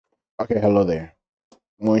Okay, hello there.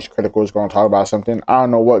 Moon's Critical is going to talk about something. I don't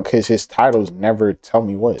know what, because his titles never tell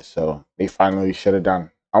me what, so they finally shut it down.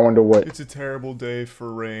 I wonder what. It's a terrible day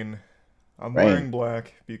for rain. I'm Rain. wearing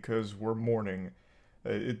black because we're mourning.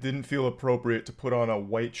 It didn't feel appropriate to put on a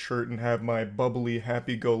white shirt and have my bubbly,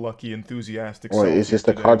 happy-go-lucky, enthusiastic What, self is here this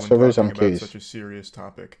the today card when servers? talking I'm about curious. such a serious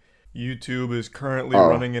topic. YouTube is currently Oh,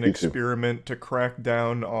 running an YouTube. experiment to crack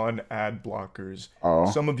down on ad blockers. Oh,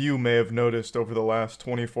 Some of you may have noticed over the last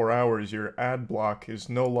 24 hours your ad block is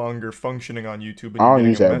no longer functioning on YouTube and I you're don't getting a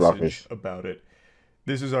use ad message blockers. about it.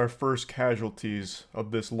 This is our first casualties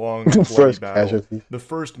of this long and bloody First battle. casualties. The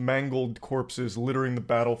first mangled corpses littering the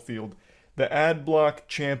battlefield. The ad block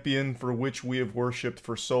champion for which we have worshipped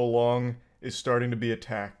for so long is starting to be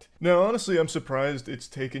attacked. Now, honestly, I'm surprised it's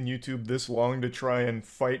taken YouTube this long to try and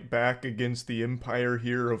fight back against the empire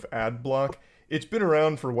here of ad block. It's been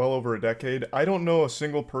around for well over a decade. I don't know a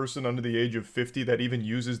single person under the age of 50 that even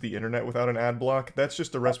uses the internet without an ad block. That's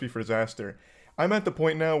just a recipe for disaster. I'm at the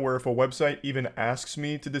point now where if a website even asks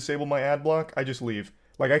me to disable my ad block, I just leave.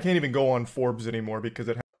 Like, I can't even go on Forbes anymore because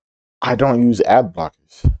it I don't use ad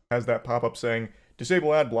blockers. has that pop-up saying,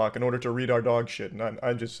 disable ad block in order to read our dog shit. And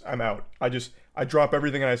I'm out. I drop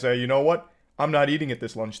everything and I say, you know what? I'm not eating at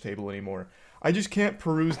this lunch table anymore. I just can't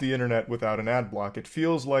peruse the internet without an ad block. It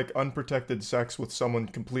feels like unprotected sex with someone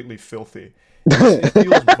completely filthy. It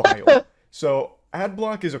feels vile. So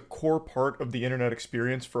Adblock is a core part of the internet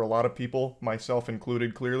experience for a lot of people, myself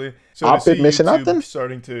included, clearly. So to I've see been missing YouTube nothing.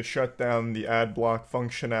 starting to shut down the Adblock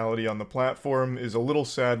functionality on the platform is a little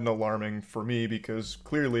sad and alarming for me because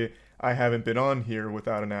clearly I haven't been on here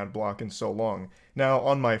without an ad block in so long. Now,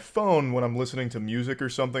 on my phone, when I'm listening to music or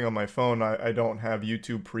something on my phone, I don't have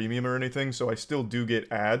YouTube Premium or anything, so I still do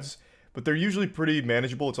get ads, but they're usually pretty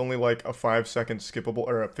manageable. It's only like a 5 second skippable,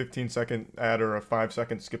 or a 15-second ad, or a 5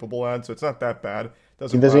 second skippable ad, so it's not that bad. He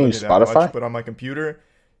Doesn't doesn't bother me use that much, Spotify? but on my computer,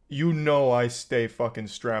 you know I stay fucking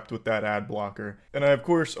strapped with that ad blocker. And I, of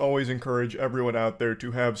course, always encourage everyone out there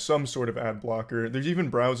to have some sort of ad blocker. There's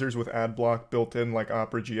even browsers with ad block built in, like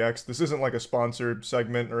Opera GX. This isn't like a sponsored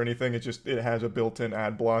segment or anything, it has a built-in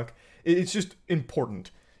ad block. It's just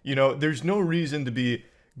important. You know, there's no reason to be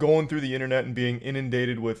going through the internet and being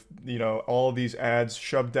inundated with, all these ads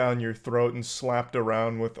shoved down your throat and slapped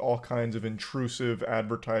around with all kinds of intrusive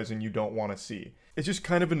advertising you don't want to see. It's just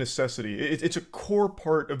kind of a necessity. It's a core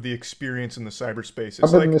part of the experience in the cyberspace. I've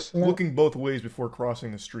It's been like missing that. looking both ways before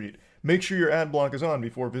crossing the street. Make sure your ad block is on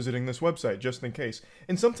before visiting this website, just in case.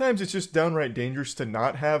 And sometimes it's just downright dangerous to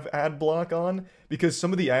not have ad block on because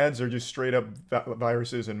some of the ads are just straight up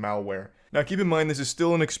viruses and malware. Now, keep in mind, this is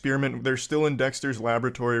still an experiment. They're still in Dexter's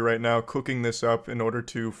laboratory right now cooking this up in order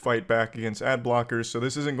to fight back against ad blockers, so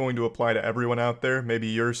this isn't going to apply to everyone out there. Maybe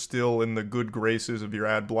you're still in the good graces of your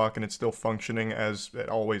ad block and it's still functioning as it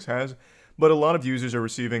always has. But a lot of users are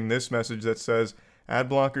receiving this message that says, ad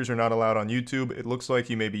blockers are not allowed on YouTube. It looks like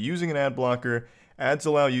you may be using an ad blocker. Ads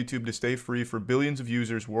allow YouTube to stay free for billions of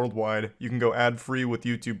users worldwide. You can go ad-free with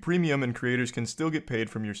YouTube Premium and creators can still get paid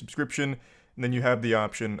from your subscription. And then you have the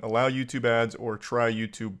option, allow YouTube ads or try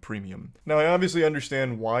YouTube Premium. Now, I obviously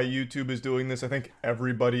understand why YouTube is doing this. I think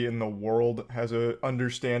everybody in the world has an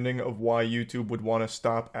understanding of why YouTube would want to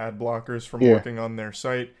stop ad blockers from Yeah. working on their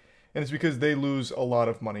site. And it's because they lose a lot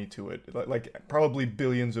of money to it, like probably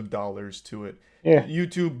billions of dollars to it. Yeah.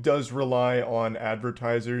 YouTube does rely on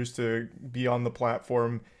advertisers to be on the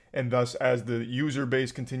platform, and thus, as the user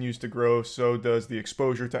base continues to grow, so does the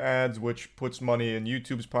exposure to ads, which puts money in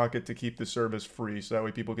YouTube's pocket to keep the service free. So that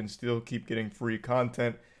way people can still keep getting free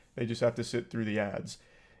content. They just have to sit through the ads.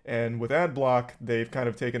 And with AdBlock, they've kind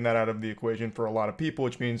of taken that out of the equation for a lot of people,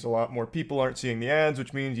 which means a lot more people aren't seeing the ads,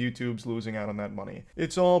 which means YouTube's losing out on that money.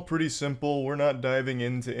 It's all pretty simple. We're not diving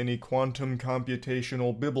into any quantum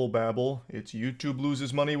computational bibble babble. It's YouTube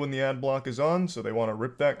loses money when the ad block is on, so they want to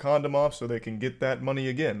rip that condom off so they can get that money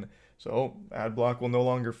again. So AdBlock will no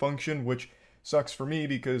longer function, which sucks for me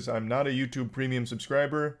because I'm not a YouTube Premium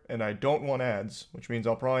subscriber and I don't want ads, which means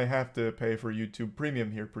I'll probably have to pay for YouTube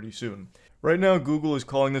Premium here pretty soon. Right now, Google is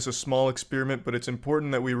calling this a small experiment, but it's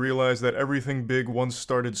important that we realize that everything big once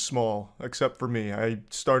started small, except for me. I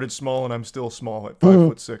started small and I'm still small at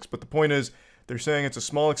 5'6". But the point is, they're saying it's a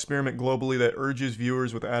small experiment globally that urges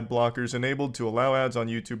viewers with ad blockers enabled to allow ads on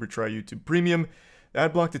YouTube or try YouTube Premium.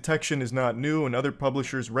 Ad block detection is not new, and other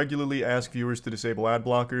publishers regularly ask viewers to disable ad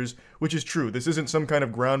blockers, which is true. This isn't some kind of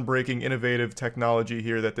groundbreaking, innovative technology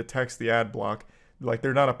here that detects the ad block. Like,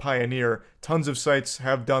 they're not a pioneer. Tons of sites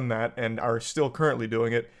have done that and are still currently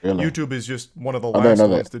doing it. Really? YouTube is just one of the I didn't last know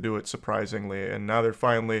ones that. to do it, surprisingly, and now they're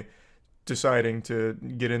finally deciding to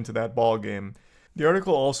get into that ball game. The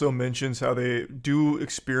article also mentions how they do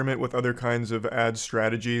experiment with other kinds of ad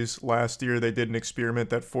strategies. Last year, they did an experiment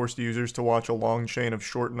that forced users to watch a long chain of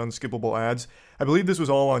short and unskippable ads. I believe this was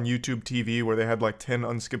all on YouTube TV, where they had like 10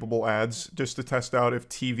 unskippable ads just to test out if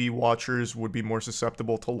TV watchers would be more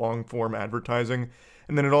susceptible to long form advertising.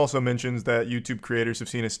 And then it also mentions that YouTube creators have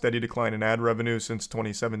seen a steady decline in ad revenue since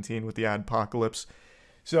 2017 with the adpocalypse.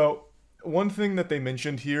 So, one thing that they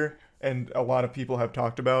mentioned here, and a lot of people have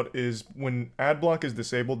talked about, is when ad block is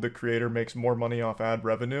disabled, the creator makes more money off ad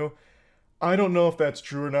revenue. I don't know if that's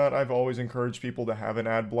true or not. I've always encouraged people to have an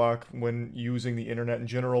ad block when using the internet in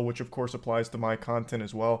general, which of course applies to my content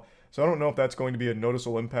as well. So I don't know if that's going to be a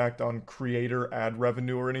noticeable impact on creator ad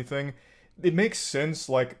revenue or anything. It makes sense,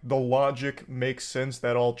 like the logic makes sense,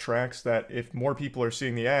 that all tracks, that if more people are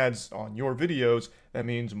seeing the ads on your videos, that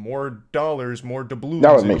means more dollars, more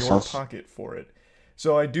doubloons in your pocket for it.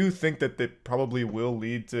 So I do think that that probably will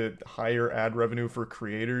lead to higher ad revenue for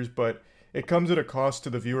creators, but it comes at a cost to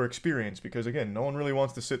the viewer experience because, again, no one really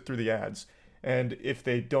wants to sit through the ads. And if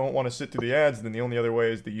they don't want to sit through the ads, then the only other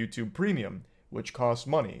way is the YouTube Premium, which costs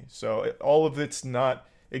money. So all of it's not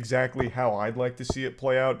exactly how I'd like to see it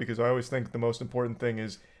play out, because I always think the most important thing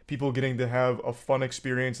is people getting to have a fun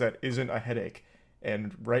experience that isn't a headache.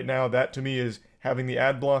 And right now, that to me is having the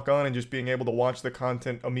ad block on and just being able to watch the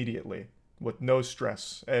content immediately with no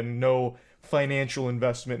stress and no financial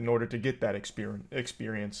investment in order to get that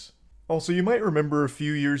experience. Also, you might remember a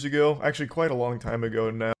few years ago, actually quite a long time ago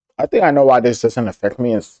now. I think I know why this doesn't affect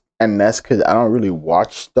me, and that's because I don't really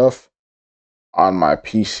watch stuff on my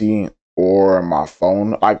PC or my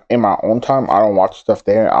phone. Like in my own time, I don't watch stuff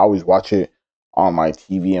there. I always watch it on my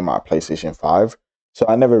TV and my PlayStation 5. So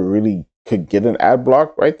I never really could get an ad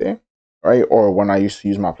block right there, right? Or when I used to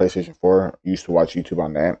use my PlayStation 4, I used to watch YouTube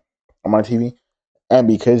on that on my TV. And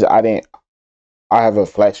because I have a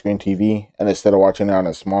flat screen TV, and instead of watching it on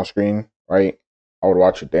a small screen, right, I would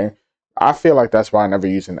watch it there. I feel like that's why I never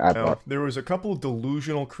used an ad block. There was a couple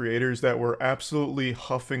delusional creators that were absolutely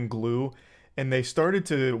huffing glue, and they started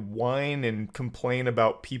to whine and complain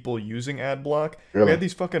about people using ad block. Really? We had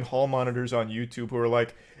these fucking hall monitors on YouTube who were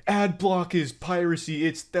like, ad block is piracy,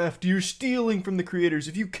 it's theft, you're stealing from the creators.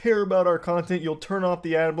 If you care about our content, you'll turn off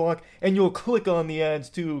the ad block, and you'll click on the ads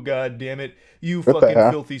too, god damn it. You What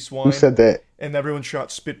fucking filthy swine. Who said that? And everyone shot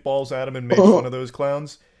spitballs at him and made fun of those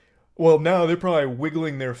clowns. Well, now they're probably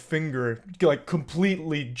wiggling their finger, like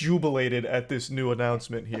completely jubilated at this new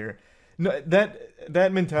announcement here. No,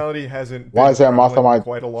 that mentality hasn't been prevalent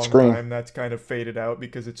quite a long time. That's kind of faded out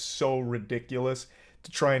because it's so ridiculous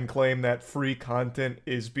to try and claim that free content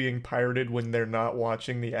is being pirated when they're not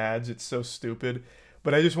watching the ads. It's so stupid.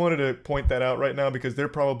 But I just wanted to point that out right now because they're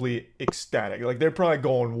probably ecstatic. Like, they're probably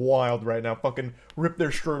going wild right now. Fucking rip their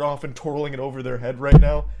shirt off and twirling it over their head right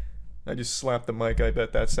now. I just slapped the mic. I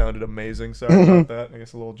bet that sounded amazing. Sorry about that. I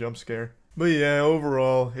guess a little jump scare. But yeah,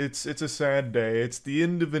 overall, it's a sad day. It's the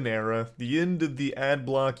end of an era. The end of the ad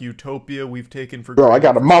block utopia we've taken for granted. Bro, I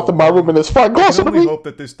got a mouth in my room and it's fine. I can only hope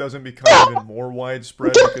that this doesn't become even more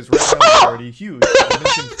widespread, because right now it's already huge. I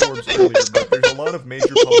mentioned Forbes earlier, but there's a lot of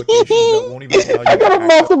major publications that won't even allow you I got a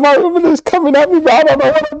mouth in my room and it's coming at me, but I don't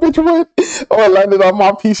know what the bitch went. Oh, it landed on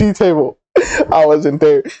my PC table. I wasn't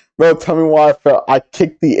there. Bro, tell me why I felt. I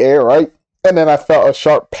kicked the air, right? And then I felt a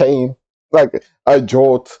sharp pain, like a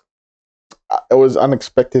jolt. It was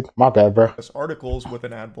unexpected. My bad, bro. Articles with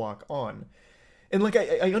an ad block on. And like,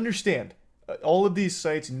 I understand. All of these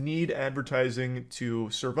sites need advertising to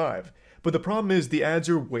survive. But the problem is the ads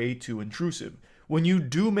are way too intrusive. When you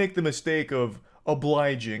do make the mistake of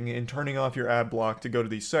obliging and turning off your ad block to go to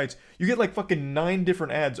these sites, you get like fucking 9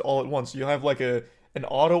 different ads all at once. You'll have like an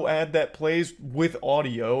auto ad that plays with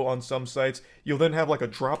audio on some sites. You'll then have like a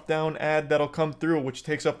drop down ad that'll come through, which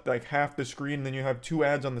takes up like half the screen. And then you have 2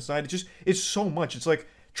 ads on the side. It's so much. It's like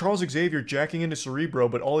Charles Xavier jacking into Cerebro,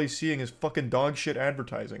 but all he's seeing is fucking dog shit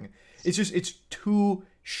advertising. It's too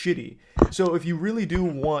shitty. So if you really do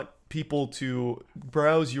want people to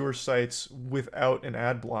browse your sites without an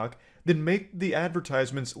ad block, then make the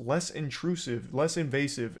advertisements less intrusive, less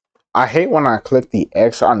invasive. I hate when I click the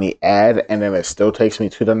X on the ad and then it still takes me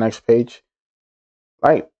to the next page.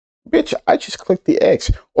 Like, bitch, I just clicked the X.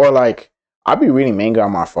 Or like, I'll be reading manga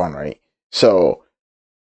on my phone, right? So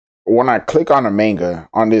when I click on a manga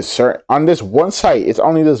on this one site, it's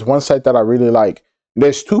only this one site that I really like.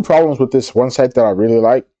 There's 2 problems with this one site that I really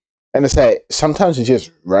like. And it's that sometimes it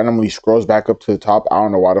just randomly scrolls back up to the top. I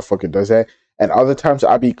don't know why the fuck it does that. And other times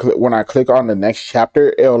when I click on the next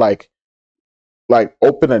chapter, it'll like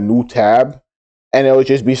open a new tab and it'll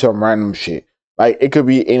just be some random shit. Like, it could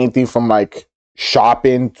be anything from like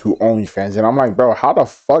shopping to OnlyFans. And I'm like, bro, how the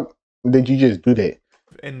fuck Did you just do that?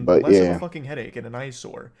 and But less of a yeah, fucking headache and an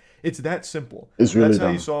eyesore. It's that simple. it's That's really how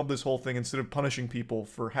you dumb. solve this whole thing instead of punishing people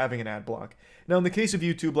for having an ad block. Now, in the case of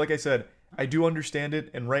YouTube, like I said, I do understand it,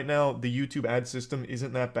 and right now the YouTube ad system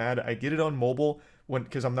isn't that bad. I get it on mobile when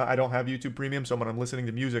because I don't have YouTube Premium, so when I'm listening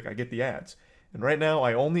to music, I get the ads. And right now,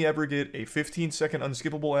 I only ever get a 15-second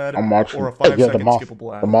unskippable ad I'm or watching. a Hey, 5 yo, the second moth.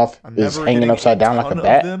 skippable The ad. moth I'm is never hanging getting a upside down like a ton of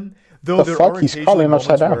bat. them, though The there fuck? are He's occasionally crawling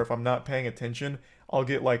upside moments where down. if I'm not paying attention, I'll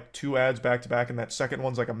get like 2 ads back to back, and that second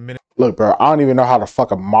one's like a minute. Look, bro, I don't even know how the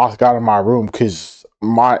fuck a moth got in my room because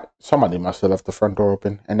somebody must have left the front door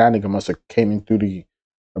open, and that nigga must have came in through the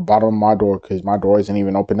bottom of my door because my door isn't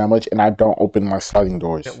even open that much, and I don't open my sliding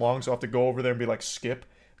doors. Long, so I have to go over there and be like skip.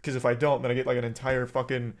 Because if I don't, then I get like an entire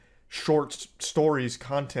fucking short stories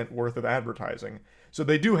content worth of advertising. So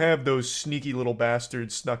they do have those sneaky little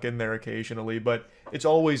bastards snuck in there occasionally, but it's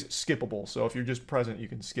always skippable. So if you're just present, you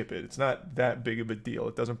can skip it. It's not that big of a deal.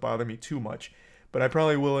 It doesn't bother me too much. But I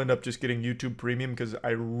probably will end up just getting YouTube Premium because I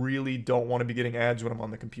really don't want to be getting ads when I'm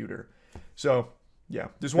on the computer. So yeah,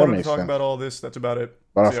 just That wanted to makes talk sense. about all this. That's about it.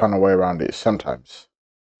 But I So yeah. find a way around it sometimes.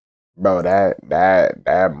 Bro,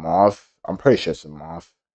 that moth, I'm pretty sure it's a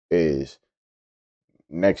moth, is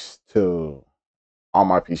next to on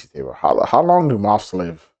my PC table. How long do moths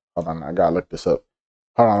live? Hold on, I gotta look this up.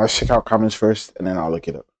 Hold on, let's check out comments first, and then I'll look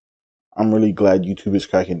it up. I'm really glad YouTube is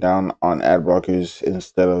cracking down on ad blockers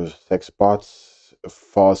instead of sex bots,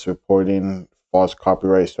 false reporting, false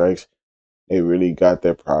copyright strikes. They really got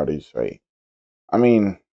their priorities right. I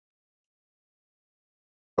mean,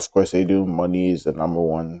 of course they do. Money is the number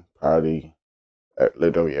one priority at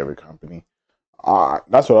literally every company.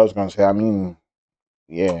 That's what I was gonna say. I mean,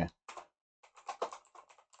 yeah,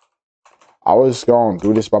 I was going to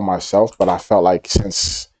do this by myself, but I felt like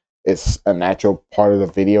since it's a natural part of the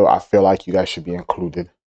video, I feel like you guys should be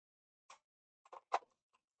included.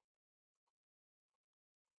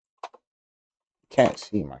 Can't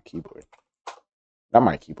see my keyboard. Not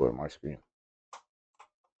my keyboard, my screen.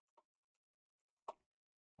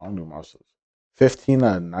 I don't do mouses. 15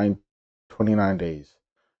 to 29 days.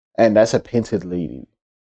 And that's a painted lady.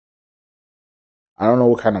 I don't know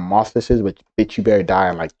what kind of moth this is, but bitch, you better die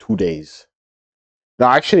in like 2 days. No,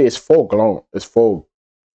 actually, it's full grown. It's full.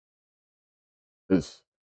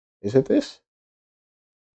 Is it this?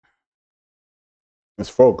 It's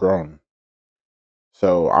full grown.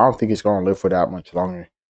 So I don't think it's gonna live for that much longer.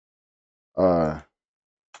 Uh,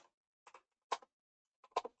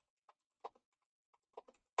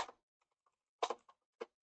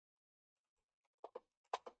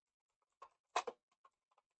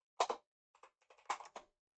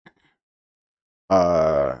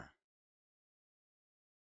 uh,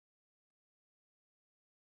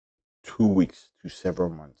 2 weeks to several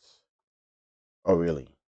months. Oh, really?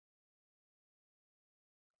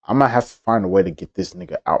 I might have to find a way to get this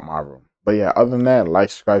nigga out my room. But yeah, other than that, like,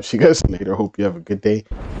 subscribe. See you guys later. Hope you have a good day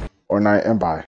or night, and bye.